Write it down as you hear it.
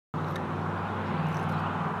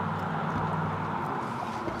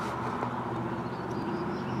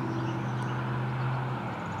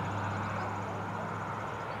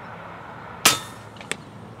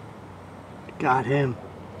Got him.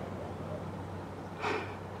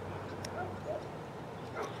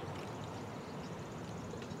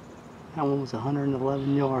 That one was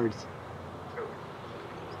 111 yards.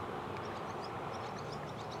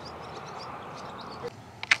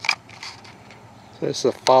 So this is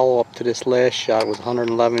a follow-up to this last shot. It was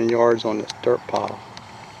 111 yards on this dirt pile.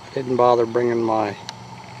 I didn't bother bringing my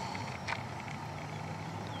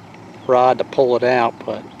rod to pull it out,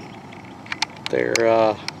 but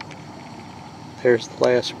there's the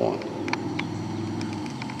last one.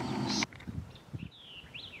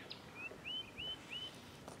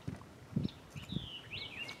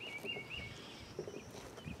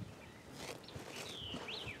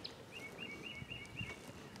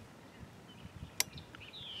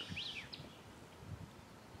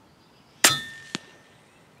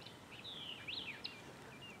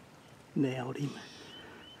 Nailed him.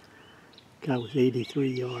 Guy was 83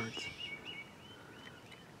 yards.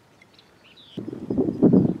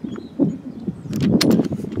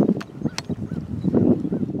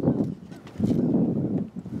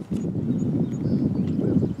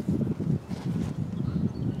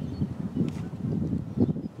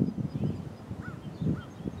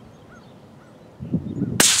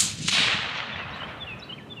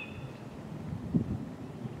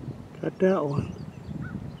 Got that one.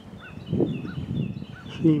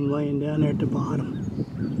 See him laying down there at the bottom.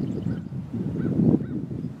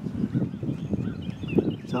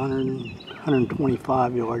 It's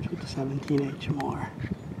 125 yards with the 17 HMR.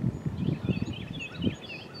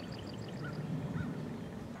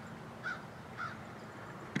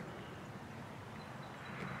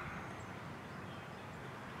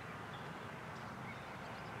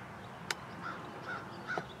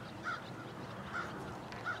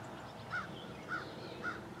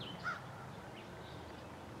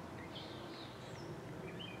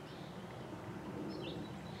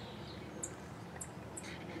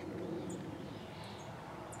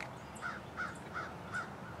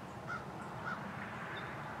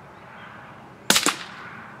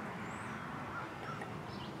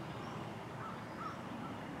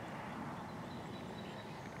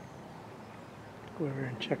 Go over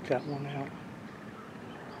and check that one out.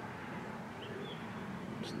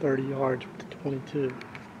 It's 30 yards with the 22.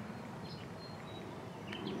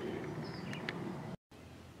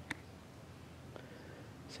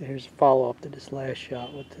 So here's a follow-up to this last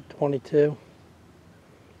shot with the 22.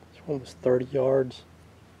 This one was 30 yards.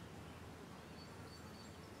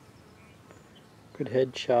 Good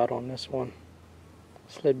head shot on this one.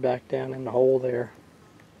 Slid back down in the hole there.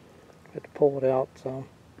 Had to pull it out some.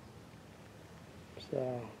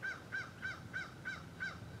 So,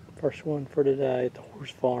 first one for today at the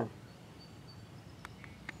horse farm.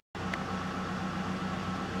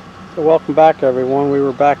 So welcome back everyone. We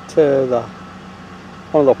were back to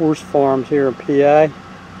one of the horse farms here in PA.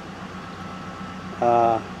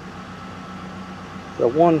 The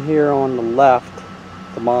one here on the left,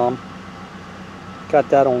 the mom, got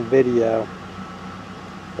that on video.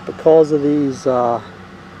 But because of these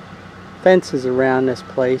fences around this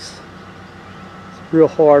place, real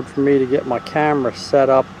hard for me to get my camera set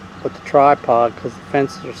up with the tripod because the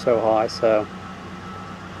fences are so high. So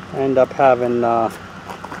I end up having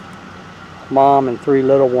mom and 3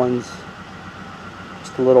 little ones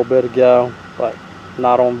just a little bit ago, but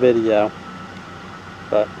not on video.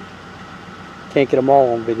 But can't get them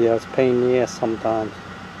all on video. It's a pain in the ass sometimes.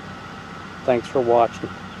 Thanks for watching.